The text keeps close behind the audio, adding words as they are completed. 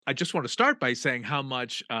I just want to start by saying how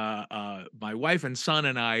much my wife and son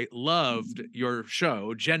and I loved your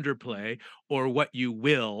show, Gender Play, or What You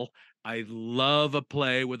Will. I love a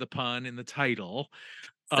play with a pun in the title.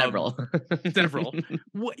 Several. Um, Several.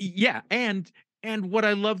 Yeah, and what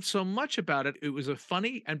I loved so much about it, it was a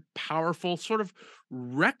funny and powerful sort of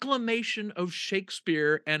reclamation of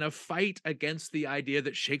Shakespeare and a fight against the idea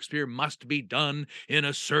that Shakespeare must be done in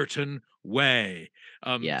a certain way.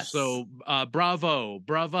 Yes. Bravo,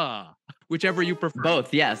 brava, whichever you prefer.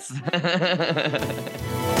 Both, yes.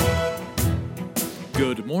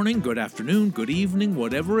 Good morning, good afternoon, good evening,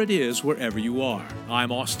 whatever it is, wherever you are.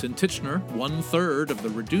 I'm Austin Titchener, 1/3 of the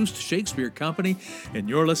Reduced Shakespeare Company, and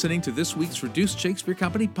you're listening to this week's Reduced Shakespeare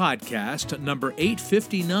Company podcast, number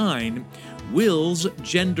 859, Will's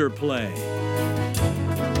Gender Play.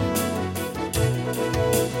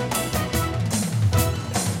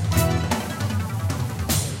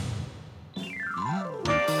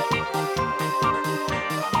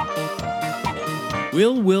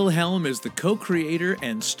 Will Wilhelm is the co-creator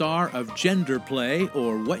and star of Gender Play,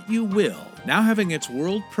 or What You Will, now having its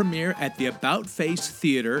world premiere at the About Face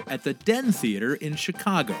Theater at the Den Theater in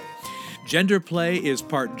Chicago. Gender Play is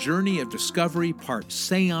part journey of discovery, part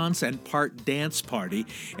seance, and part dance party,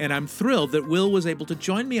 and I'm thrilled that Will was able to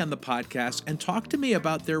join me on the podcast and talk to me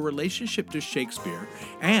about their relationship to Shakespeare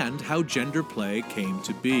and how Gender Play came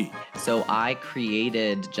to be. So I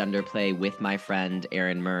created Gender Play with my friend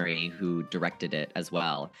Erin Murray, who directed it as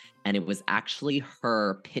well. And it was actually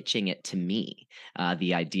her pitching it to me,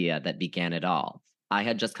 the idea that began it all. I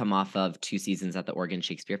had just come off of 2 seasons at the Oregon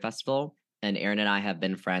Shakespeare Festival, and Erin and I have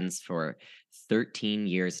been friends for 13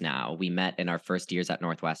 years now. We met in our first years at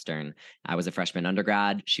Northwestern. I was a freshman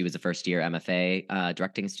undergrad. She was a first-year MFA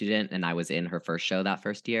directing student, and I was in her first show that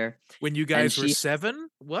first year. When you And guys were 7?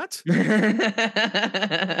 What?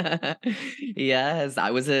 Yes, I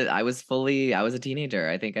was a teenager.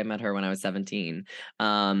 I think I met her when I was 17.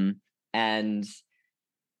 And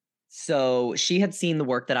so she had seen the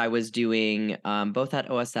work that I was doing, both at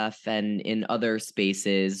OSF and in other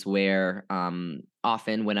spaces where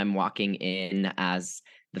often when I'm walking in as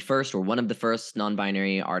the first or one of the first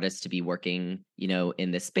non-binary artists to be working,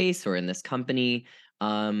 in this space or in this company,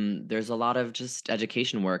 there's a lot of just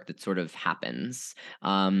education work that sort of happens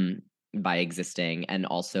by existing and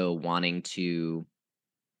also wanting to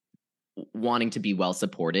be well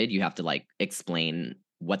supported. You have to explain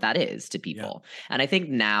what that is to people. And I think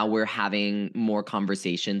now we're having more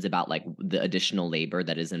conversations about the additional labor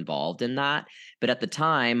that is involved in that. But at the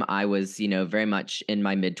time I was, very much in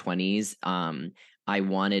my mid 20s. I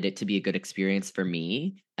wanted it to be a good experience for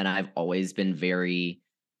me. And I've always been very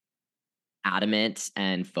adamant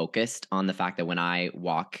and focused on the fact that when I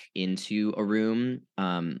walk into a room,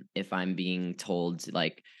 if I'm being told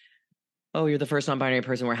oh, you're the first non-binary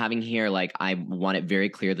person we're having here, I want it very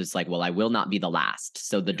clear that's well, I will not be the last.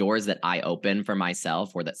 So the doors that I open for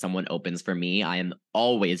myself or that someone opens for me, I am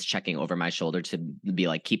always checking over my shoulder to be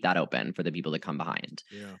keep that open for the people that come behind.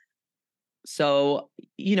 Yeah. So,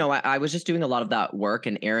 I was just doing a lot of that work,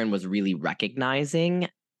 and Erin was really recognizing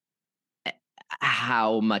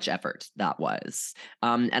how much effort that was.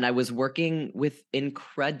 And I was working with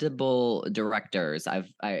incredible directors.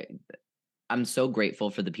 I'm so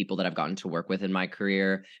grateful for the people that I've gotten to work with in my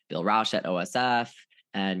career. Bill Rausch at OSF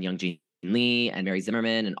and Young-Jean Lee and Mary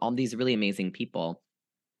Zimmerman and all these really amazing people.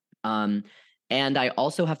 And I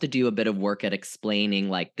also have to do a bit of work at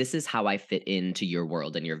explaining this is how I fit into your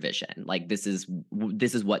world and your vision. This is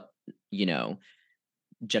what,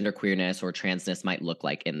 gender queerness or transness might look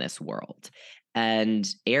like in this world. And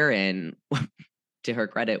Erin, to her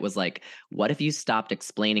credit, was what if you stopped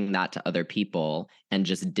explaining that to other people and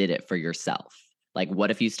just did it for yourself?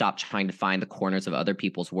 What if you stopped trying to find the corners of other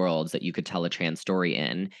people's worlds that you could tell a trans story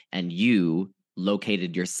in, and you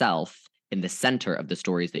located yourself in the center of the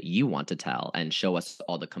stories that you want to tell and show us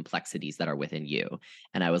all the complexities that are within you?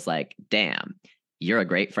 And I was like, damn, you're a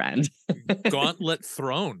great friend. Gauntlet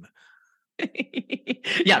thrown.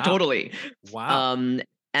 Yeah, Wow. totally. Wow.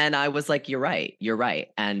 And I was like, you're right.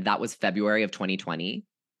 And that was February of 2020.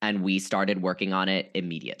 And we started working on it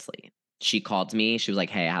immediately. She called me. She was like,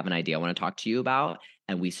 hey, I have an idea I want to talk to you about.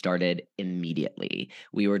 And we started immediately.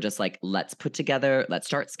 We were just let's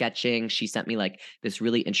start sketching. She sent me this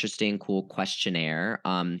really interesting, cool questionnaire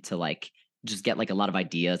to just get a lot of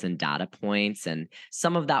ideas and data points. And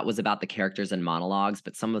some of that was about the characters and monologues,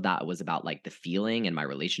 but some of that was about the feeling and my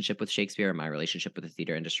relationship with Shakespeare and my relationship with the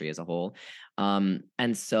theater industry as a whole. And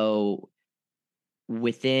so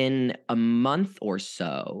within a month or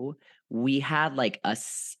so, we had like a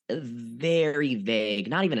very vague,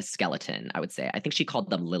 not even a skeleton, I would say. I think she called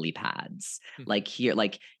them lily pads. Like here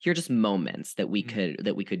are just moments that we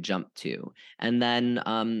could jump to. And then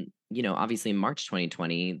obviously in March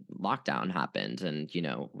 2020, lockdown happened, and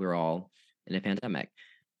we're all in a pandemic.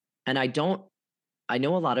 And I know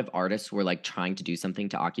a lot of artists were like trying to do something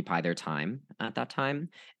to occupy their time at that time.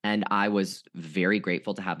 And I was very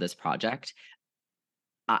grateful to have this project.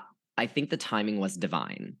 I, I think the timing was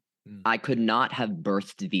divine. Mm. I could not have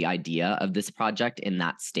birthed the idea of this project in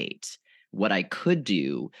that state. What I could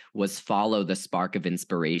do was follow the spark of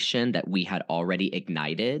inspiration that we had already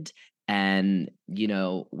ignited and,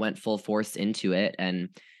 went full force into it. And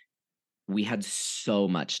we had so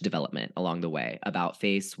much development along the way. About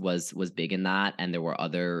Face was big in that, and there were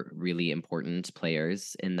other really important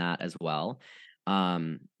players in that as well.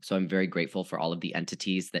 So I'm very grateful for all of the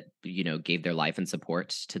entities that gave their life and support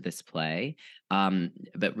to this play.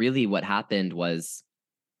 But really, what happened was,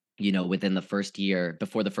 within the first year,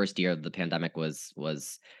 before the first year of the pandemic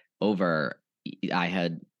was over, I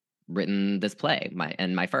had written this play,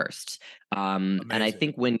 my first. And I Amazing.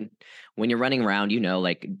 think when you're running around,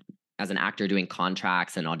 like as an actor doing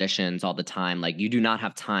contracts and auditions all the time, like you do not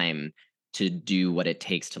have time to do what it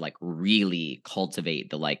takes to like really cultivate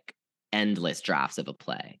the like endless drafts of a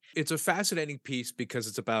play. It's a fascinating piece because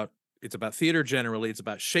it's about theater generally, it's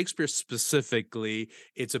about Shakespeare specifically,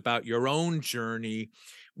 it's about your own journey.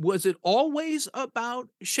 Was it always about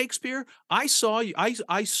Shakespeare? I saw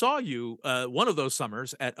you one of those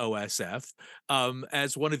summers at OSF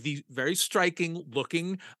as one of the very striking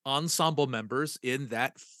looking ensemble members in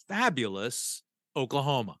that fabulous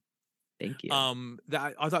Oklahoma. Thank you.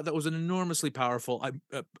 That I thought that was an enormously powerful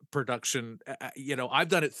production. I've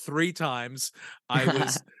done it 3 times.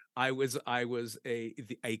 I was I was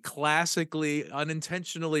a classically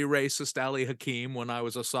unintentionally racist Ali Hakim when I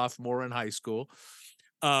was a sophomore in high school.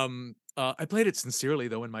 I played it sincerely,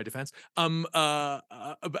 though, in my defense. But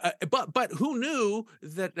who knew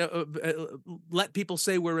that "Let People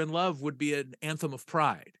Say We're in Love" would be an anthem of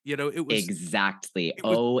pride? Exactly. It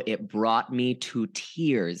was. Oh, it brought me to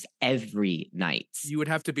tears every night. You would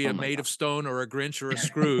have to be Oh a my Maid god. of Stone or a Grinch or a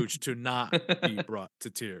Scrooge to not be brought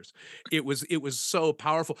to tears. It was so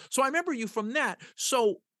powerful. So I remember you from that.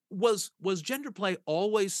 So was gender play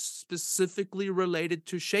always specifically related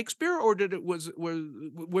to Shakespeare, or did it was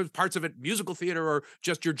parts of it musical theater, or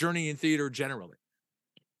just your journey in theater generally?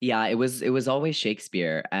 Yeah, it was always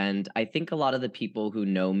Shakespeare, and I think a lot of the people who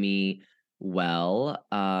know me well,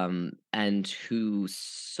 and who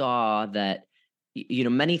saw that,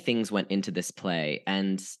 many things went into this play,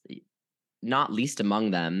 and not least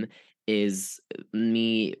among them is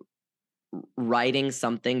me writing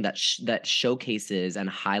something that showcases and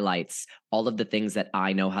highlights all of the things that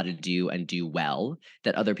I know how to do and do well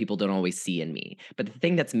that other people don't always see in me. But the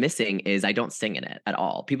thing that's missing is I don't sing in it at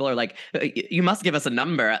all. People are like, You must give us a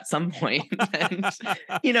number at some point."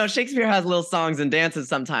 And Shakespeare has little songs and dances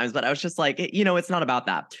sometimes, but I was just like, it's not about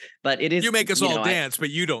that. But it You is, make us all I dance, but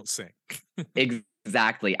you don't sing.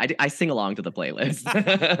 exactly. I sing along to the playlist.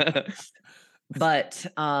 But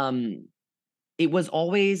it was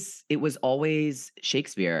always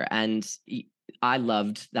Shakespeare, and I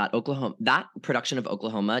loved that production of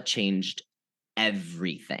Oklahoma changed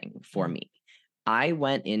everything for Mm. me.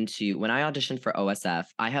 When I auditioned for OSF,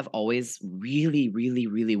 I have always really, really,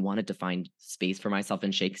 really wanted to find space for myself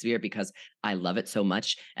in Shakespeare because I love it so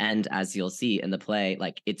much. And as you'll see in the play,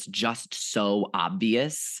 like it's just so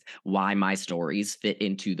obvious why my stories fit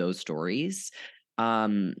into those stories,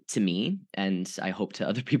 to me, and I hope to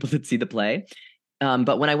other people that see the play.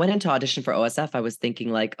 But when I went into audition for OSF, I was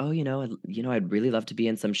thinking like, oh, I'd really love to be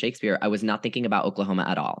in some Shakespeare. I was not thinking about Oklahoma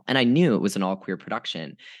at all, and I knew it was an all queer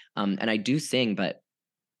production. And I do sing, but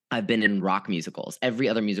I've been in rock musicals. Every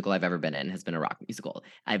other musical I've ever been in has been a rock musical.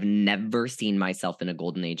 I've never seen myself in a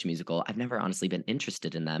golden age musical. I've never honestly been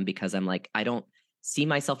interested in them because I'm like, I don't see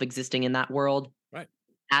myself existing in that world Right,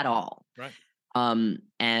 at all. right.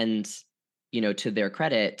 And to their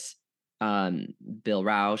credit, Bill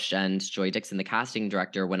Rausch and Joy Dixon, the casting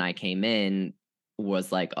director, when I came in,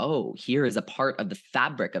 was like, "Oh, here is a part of the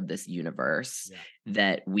fabric of this universe Yeah.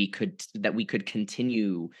 that we could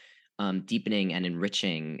continue deepening and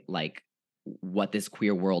enriching, like what this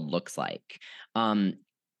queer world looks like." Um,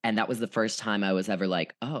 and that was the first time I was ever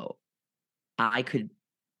like, "Oh, I could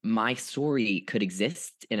my story could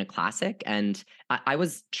exist in a classic." And I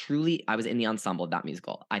was in the ensemble of that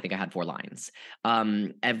musical. I think I had 4 lines.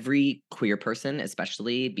 Every queer person,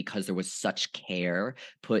 especially because there was such care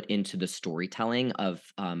put into the storytelling of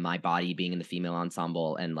my body being in the female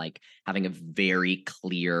ensemble and like having a very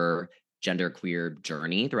clear genderqueer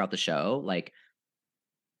journey throughout the show. Like,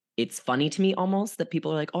 it's funny to me almost that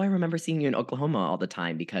people are like, "Oh, I remember seeing you in Oklahoma all the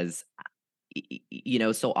time," because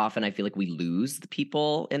so often I feel like we lose the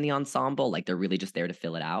people in the ensemble, like they're really just there to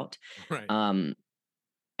fill it out. Right. Um,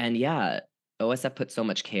 and yeah, OSF put so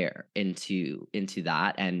much care into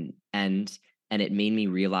that, and it made me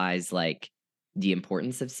realize like the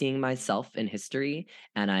importance of seeing myself in history.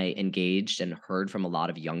 And I engaged and heard from a lot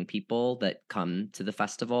of young people that come to the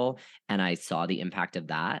festival, and I saw the impact of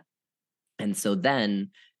that. And so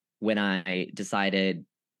then when I decided,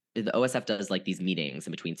 the OSF does like these meetings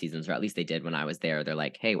in between seasons, or at least they did when I was there. They're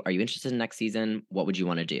like, "Hey, are you interested in next season? What would you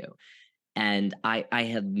want to do?" And I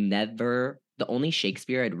have never, the only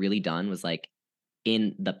Shakespeare I'd really done was like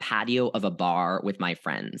in the patio of a bar with my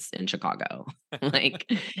friends in Chicago.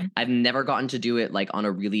 Like, I've never gotten to do it like on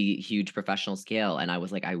a really huge professional scale. And I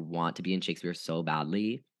was like, I want to be in Shakespeare so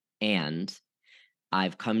badly. And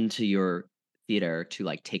I've come to your theater to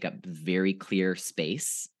like take up very clear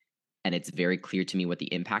space, and it's very clear to me what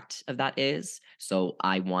the impact of that is. So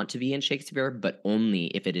I want to be in Shakespeare, but only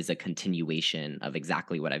if it is a continuation of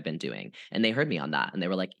exactly what I've been doing. And they heard me on that, and they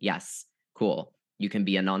were like, "Yes, cool. You can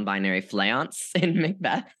be a non-binary fleance in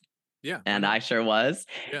Macbeth." Yeah. Why And not? I sure was.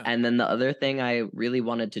 Yeah. And then the other thing I really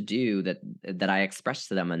wanted to do that I expressed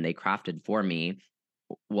to them and they crafted for me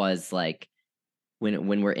was like,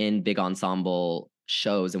 when we're in big ensemble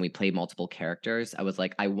shows and we play multiple characters, I was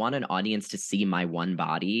like, I want an audience to see my one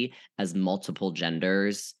body as multiple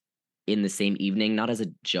genders in the same evening, not as a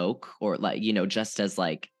joke or like, just as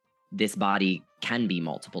like this body can be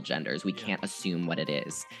multiple genders. We Yeah. can't assume what it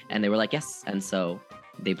is. And they were like, yes. And so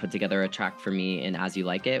they put together a track for me in As You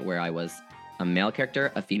Like It, where I was a male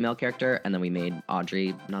character, a female character, and then we made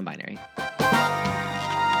Audrey non-binary.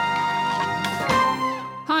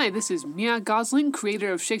 Hi, this is Mia Gosling,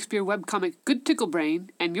 creator of Shakespeare webcomic Good Tickle Brain,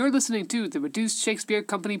 and you're listening to the Reduced Shakespeare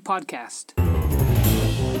Company podcast.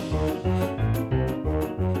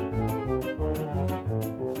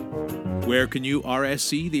 Where can you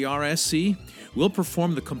RSC the RSC? We'll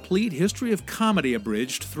perform the complete History of Comedy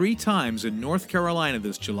abridged 3 times in North Carolina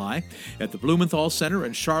this July, at the Blumenthal Center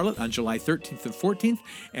in Charlotte on July 13th and 14th,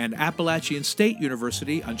 and Appalachian State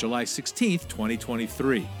University on July 16th,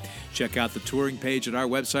 2023. Check out the touring page at our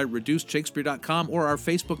website, reducedshakespeare.com, or our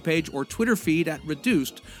Facebook page or Twitter feed at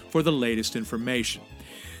Reduced for the latest information.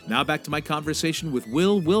 Now back to my conversation with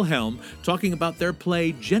Will Wilhelm, talking about their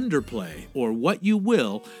play Gender Play, or What You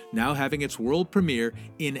Will, now having its world premiere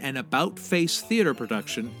in an about-face theater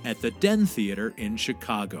production at the Den Theater in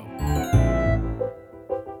Chicago.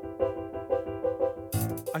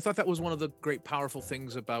 I thought that was one of the great powerful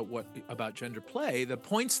things about Gender Play. The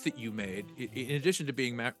points that you made, in addition to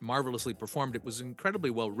being marvelously performed, it was incredibly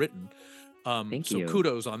well written. Thank you. So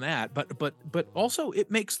kudos on that. But also it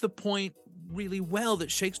makes the point really well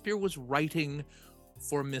that Shakespeare was writing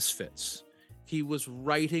for misfits. He was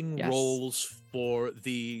writing roles for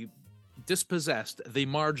the dispossessed, the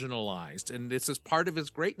marginalized, and this is part of his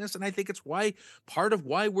greatness. And I think it's part of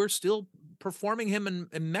why we're still performing him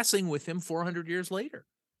and messing with him 400 years later.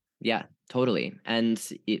 Yeah, totally. And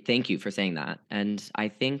thank you for saying that. And I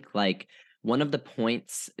think like one of the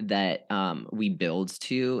points that we build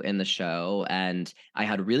to in the show, and I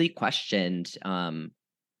had really questioned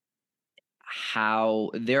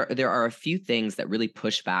how there are a few things that really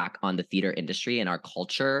push back on the theater industry and our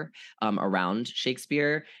culture around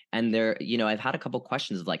Shakespeare. And I've had a couple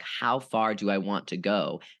questions of like, how far do I want to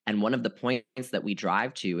go? And one of the points that we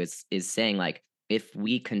drive to is saying like, if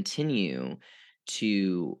we continue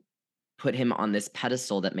to put him on this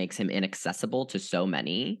pedestal that makes him inaccessible to so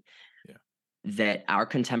many, that our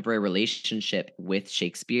contemporary relationship with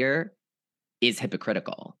Shakespeare is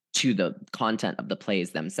hypocritical to the content of the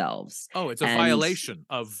plays themselves. Oh, it's a violation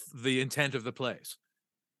of the intent of the plays.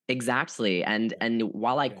 Exactly. And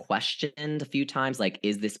while I questioned a few times, like,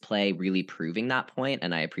 is this play really proving that point?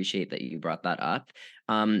 And I appreciate that you brought that up.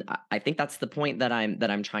 I think that's the point that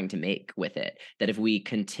I'm trying to make with it. That if we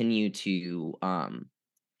continue to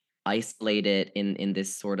isolate it in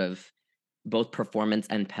this sort of both performance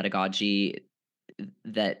and pedagogy,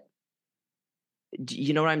 that,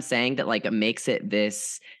 you know what I'm saying? That like it makes it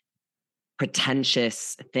this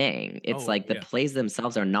pretentious thing. It's like the plays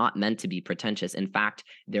themselves are not meant to be pretentious. In fact,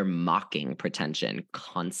 they're mocking pretension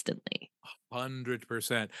constantly.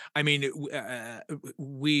 100%. I mean,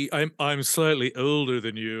 I'm slightly older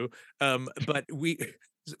than you, but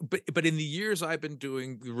in the years I've been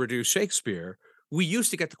doing Reduced Shakespeare, we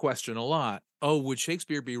used to get the question a lot. Oh, would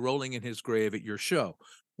Shakespeare be rolling in his grave at your show?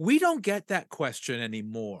 We don't get that question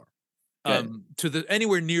anymore, to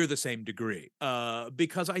anywhere near the same degree,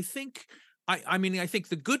 because I think I mean, I think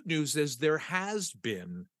the good news is there has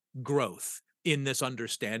been growth in this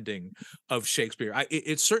understanding of Shakespeare.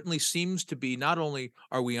 It certainly seems to be, not only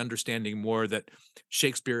are we understanding more that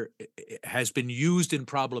Shakespeare has been used in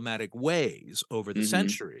problematic ways over the Hmm.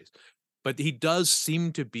 centuries, but he does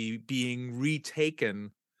seem to be being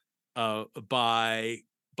retaken by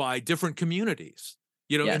different communities.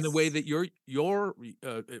 In the way Yes. that you're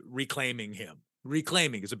reclaiming him.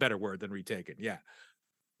 Reclaiming is a better word than retaken. Yeah.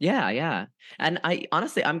 Yeah, yeah. And I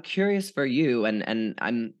honestly, I'm curious for you, and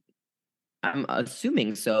I'm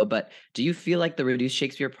assuming so, but do you feel like the Reduced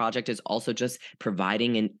Shakespeare Project is also just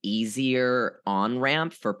providing an easier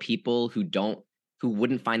on-ramp for people who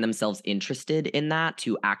wouldn't find themselves interested in that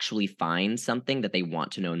to actually find something that they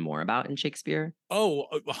want to know more about in Shakespeare? Oh,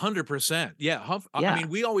 100%. Yeah. I Yeah. mean,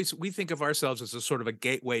 we think of ourselves as a sort of a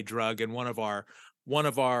gateway drug, and one of our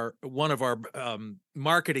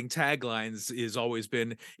marketing taglines is always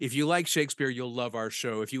been, if you like Shakespeare, you'll love our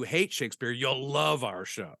show. If you hate Shakespeare, you'll love our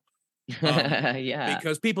show. Yeah.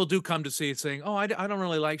 Because people do come to see it saying, "Oh, I don't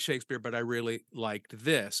really like Shakespeare, but I really liked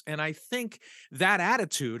this." And I think that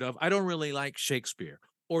attitude of, "I don't really like Shakespeare,"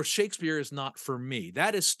 or "Shakespeare is not for me,"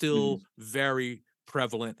 that is still Mhm. very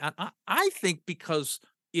prevalent. And I think because,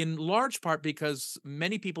 in large part, because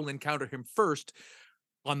many people encounter him first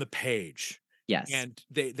on the page, Yes. and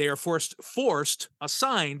they are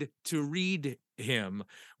assigned to read him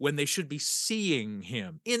when they should be seeing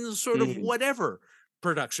him in sort of Mm. whatever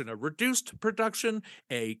production, a reduced production,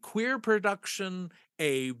 a queer production,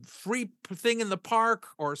 a thing in the park,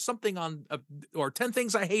 or something or 10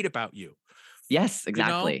 Things I Hate About You. Yes,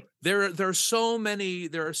 exactly. There are so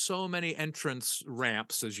many entrance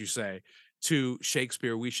ramps, as you say, to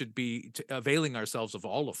Shakespeare. We should be availing ourselves of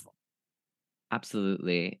all of them.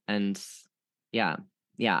 Absolutely. And yeah,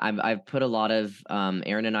 yeah, I've put a lot of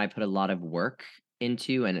Aaron and I put a lot of work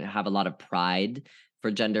into and have a lot of pride for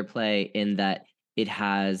gender play in that it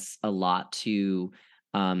has a lot to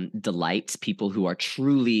delight people who are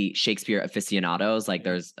truly Shakespeare aficionados. Like Yeah.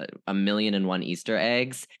 there's a million and one Easter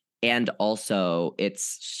eggs. And also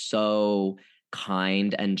it's so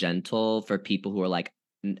kind and gentle for people who are like,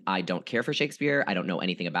 I don't care for Shakespeare. I don't know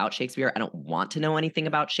anything about Shakespeare. I don't want to know anything Yeah.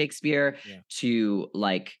 about Shakespeare Yeah. to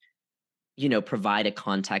like, provide a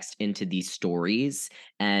context into these stories.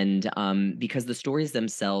 And because the stories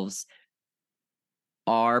themselves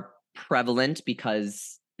are prevalent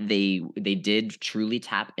because they did truly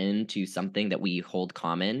tap into something that we hold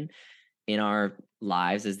common in our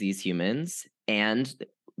lives as these humans, and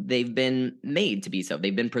they've been made to be so.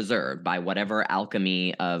 They've been preserved by whatever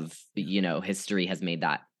alchemy of Yeah. history has made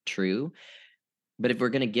that true. But if we're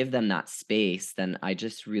going to give them that space, then I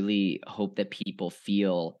just really hope that people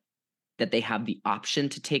feel that they have the option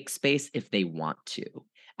to take space if they want to.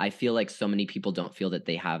 I feel like so many people don't feel that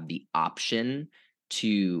they have the option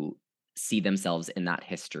to see themselves in that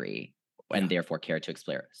history Yeah. and therefore care to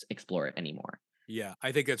explore it anymore. Yeah,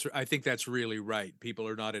 I think that's really right. People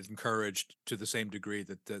are not encouraged to the same degree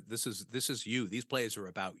that this is you. These plays are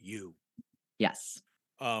about you. Yes.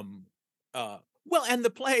 Um, well, and the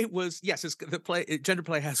play was, yes, the play. Gender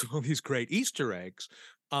play has all these great Easter eggs,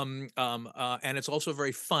 and it's also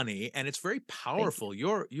very funny, and it's very Thank you. powerful.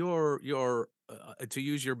 Your to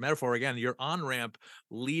use your metaphor again, your on ramp,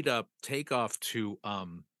 lead up, takeoff to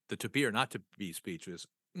the to be or not to be speech was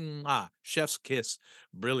chef's kiss,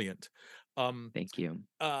 brilliant. Um, Thank you.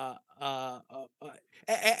 uh, uh, uh, uh,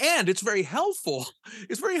 and it's very helpful.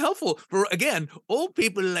 It's very helpful for, again, old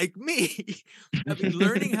people like me. I mean,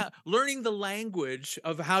 learning the language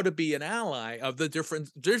of how to be an ally, of the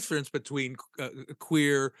difference between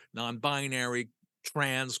queer, non-binary,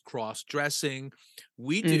 trans, cross-dressing.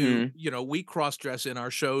 Hmm. We cross-dress in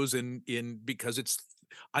our shows because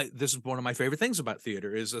this is one of my favorite things about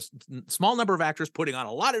theater, is a small number of actors putting on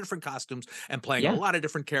a lot of different costumes and playing a Yeah. lot of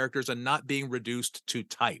different characters and not being reduced to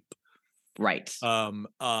type. Right.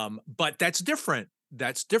 But that's different.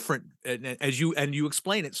 That's different. And as you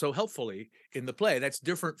explain it so helpfully in the play, that's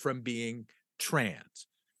different from being trans.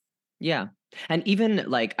 Yeah. And even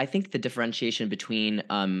like I think the differentiation between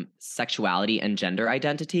sexuality and gender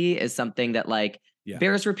identity is something that like Yeah.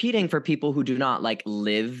 bears repeating for people who do not like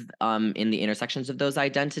live in the intersections of those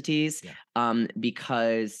identities, Yeah.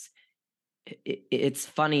 because it's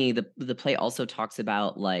funny, the play also talks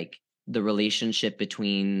about like the relationship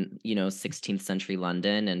between 16th century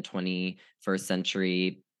London and 21st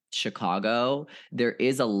century Chicago. There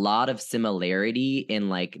is a lot of similarity in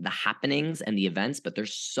like the happenings and the events, but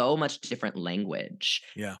there's so much different language,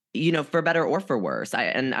 Yeah. for better or for worse.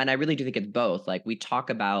 And I really do think it's both. Like we talk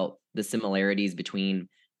about the similarities between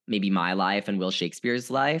maybe my life and Will Shakespeare's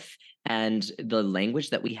life, and the language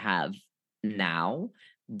that we have now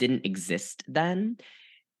didn't exist then.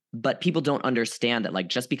 But people don't understand that, like,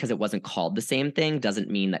 just because it wasn't called the same thing doesn't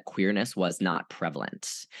mean that queerness was not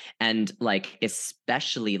prevalent. And like,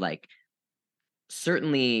 especially like,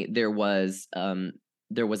 certainly there was a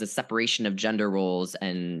separation of gender roles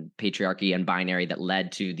and patriarchy and binary that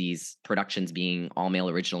led to these productions being all male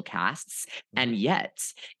original casts. And yet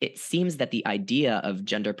it seems that the idea of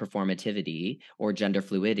gender performativity or gender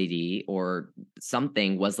fluidity or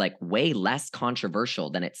something was like way less controversial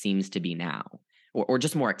than it seems to be now, or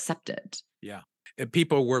just more accepted. Yeah. And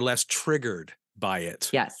people were less triggered by it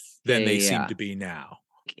Yes. than they seem to be now.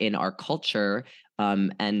 In our culture,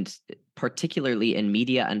 and particularly in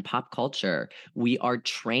media and pop culture, we are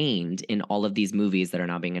trained in all of these movies that are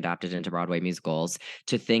now being adapted into Broadway musicals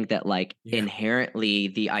to think that, like, inherently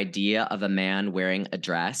the idea of a man wearing a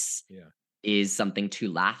dress is something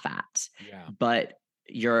to laugh at. But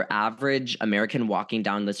your average American walking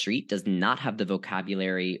down the street does not have the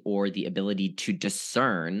vocabulary or the ability to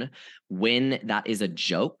discern when that is a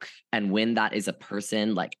joke and when that is a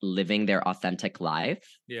person like living their authentic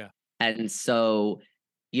life. And so,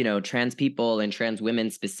 you know, trans people and trans women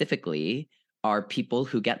specifically are people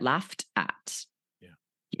who get laughed at,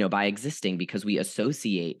 you know, by existing, because we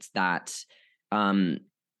associate that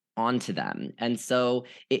onto them. And so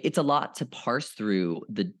it's a lot to parse through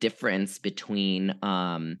the difference between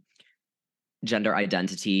gender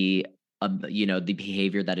identity, you know, the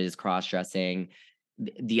behavior that is cross-dressing,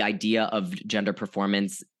 the idea of gender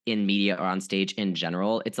performance in media or on stage in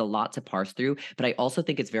general. It's a lot to parse through, but I also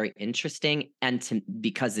think it's very interesting, and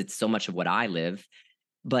because it's so much of what I live,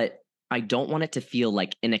 but I don't want it to feel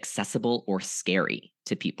like inaccessible or scary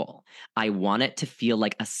to people. I want it to feel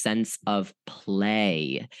like a sense of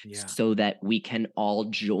play, so that we can all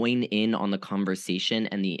join in on the conversation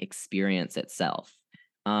and the experience itself.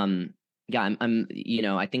 I'm you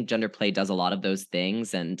know, I think gender play does a lot of those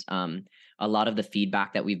things, and a lot of the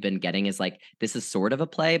feedback that we've been getting is like, this is sort of a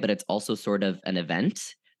play, but it's also sort of an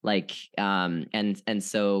event. Like, and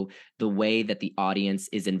so the way that the audience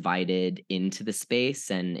is invited into the space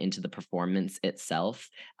and into the performance itself,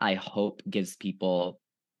 I hope gives people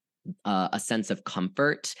a sense of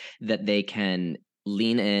comfort that they can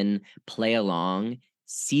lean in, play along,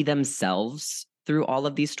 see themselves through all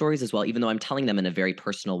of these stories as well. Even though I'm telling them in a very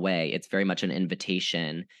personal way, it's very much an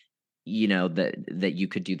invitation, you know, that you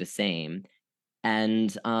could do the same.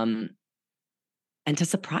 And to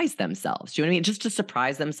surprise themselves. Do you know what I mean? Just to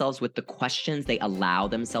surprise themselves with the questions they allow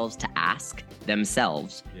themselves to ask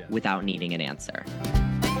themselves without needing an answer.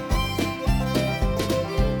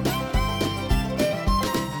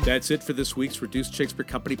 That's it for this week's Reduced Shakespeare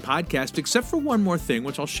Company podcast, except for one more thing,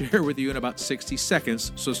 which I'll share with you in about 60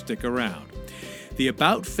 seconds, so stick around. The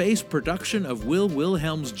About Face production of Will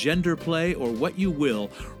Wilhelm's gender play, or What You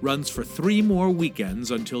Will, runs for 3 more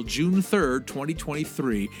weekends until June 3rd,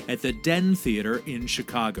 2023 at the Den Theater in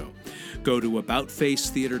Chicago. Go to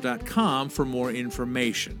aboutfacetheater.com for more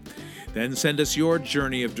information. Then send us your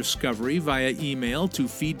journey of discovery via email to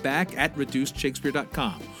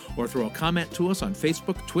feedback@reducedshakespeare.com, or throw a comment to us on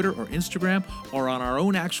Facebook, Twitter, or Instagram, or on our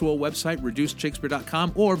own actual website,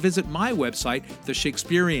 reducedshakespeare.com, or visit my website,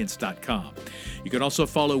 theshakespeareans.com. You can also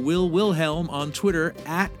follow Will Wilhelm on Twitter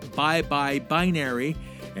 @ByeByeBinary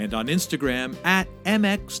and on Instagram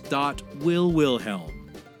 @mx.willwilhelm.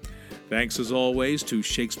 Thanks as always to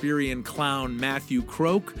Shakespearean clown Matthew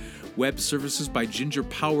Croak, web services by Ginger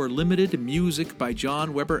Power Limited, music by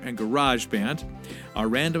John Weber and GarageBand. Our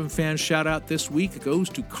random fan shout out this week goes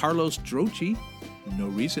to Carlos Drochi. No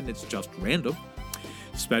reason, it's just random.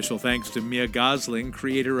 Special thanks to Mia Gosling,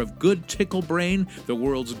 creator of Good Tickle Brain, the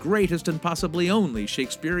world's greatest and possibly only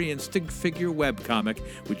Shakespearean stick figure webcomic,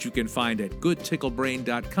 which you can find at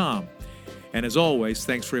goodticklebrain.com. And as always,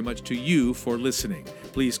 thanks very much to you for listening.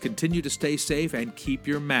 Please continue to stay safe and keep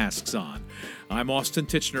your masks on. I'm Austin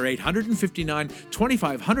Titchener, 859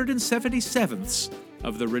 2577ths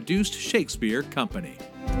of the Reduced Shakespeare Company.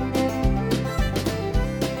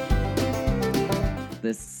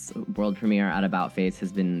 This world premiere at About Face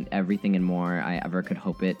has been everything and more I ever could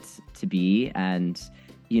hope it to be. And,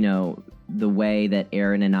 you know, the way that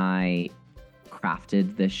Aaron and I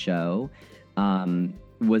crafted this show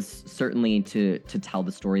was certainly to tell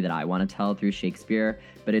the story that I want to tell through Shakespeare,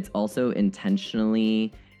 but it's also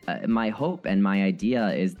intentionally my hope and my idea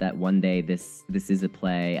is that one day this is a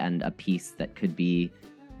play and a piece that could be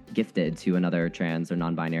gifted to another trans or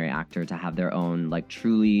non-binary actor to have their own, like,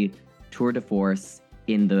 truly tour de force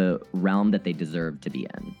in the realm that they deserve to be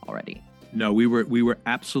in already. No, we were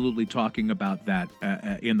absolutely talking about that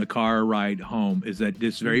in the car ride home. Is that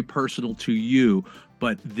this very personal to you,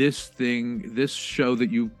 but this show that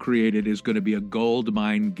you've created is going to be a gold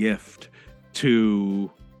mine gift to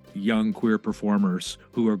young queer performers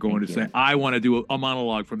who are going to say, I want to do a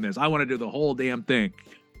monologue from this. I want to do the whole damn thing.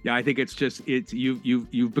 Yeah, I think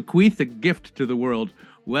you've bequeathed a gift to the world.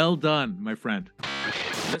 Well done, my friend.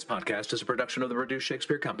 This podcast is a production of the Reduced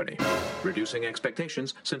Shakespeare Company, reducing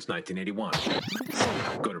expectations since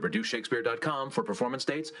 1981. Go to reducedshakespeare.com for performance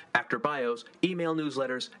dates, actor bios, email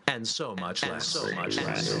newsletters, and so much less.